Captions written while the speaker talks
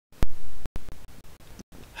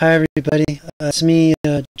Hi everybody, it's me,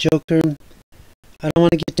 Joker. I don't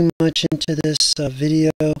want to get too much into this video.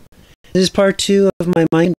 This is part 2 of my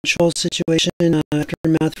mind control situation,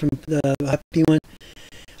 aftermath from the happy one.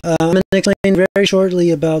 I'm going to explain very shortly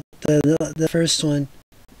about the first one.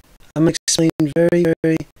 I'm going to explain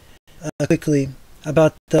very quickly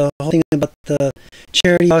about the whole thing about the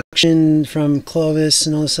charity auction from Clovis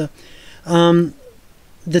and all this stuff.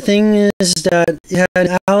 The thing is that it had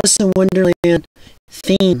an Alice in Wonderland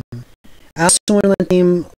theme. Alice in Wonderland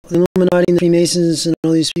theme, Illuminati and the Freemasons and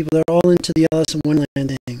all these people, they're all into the Alice in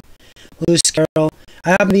Wonderland thing. Lewis Carroll.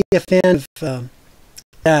 I happen to be a fan of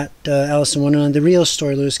that Alice in Wonderland, the real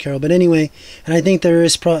story, Lewis Carroll. But anyway, and I think there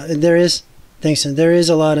is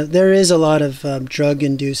a lot of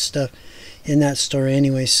drug-induced stuff in that story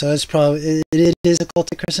anyway. So it's probably it is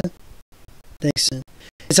occultic, Kristen. Thanks.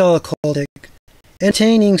 It's all occultic.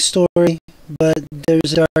 Entertaining story, but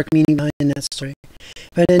there's a dark meaning behind that story.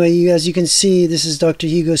 But anyway, as you can see, this is Dr.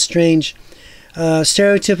 Hugo Strange,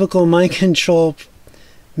 stereotypical mind control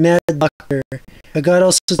mad doctor. But God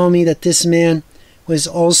also told me that this man was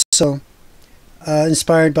also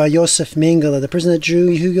inspired by Joseph Mengele. The person that drew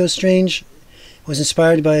Hugo Strange was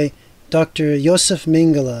inspired by Dr. Joseph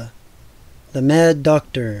Mengele, the mad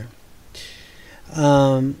doctor.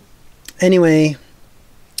 Anyway,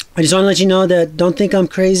 I just want to let you know that don't think I'm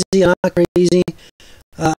crazy. I'm not crazy.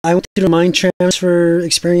 I went through a mind transfer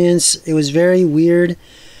experience. It was very weird.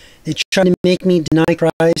 They tried to make me deny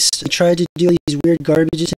Christ. They tried to do these weird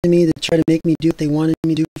garbages to me. They tried to make me do what they wanted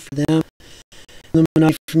me to do for them.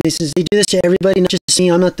 Illuminati Freemasons. They do this to everybody, not just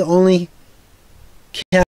me. I'm not the only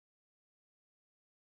cat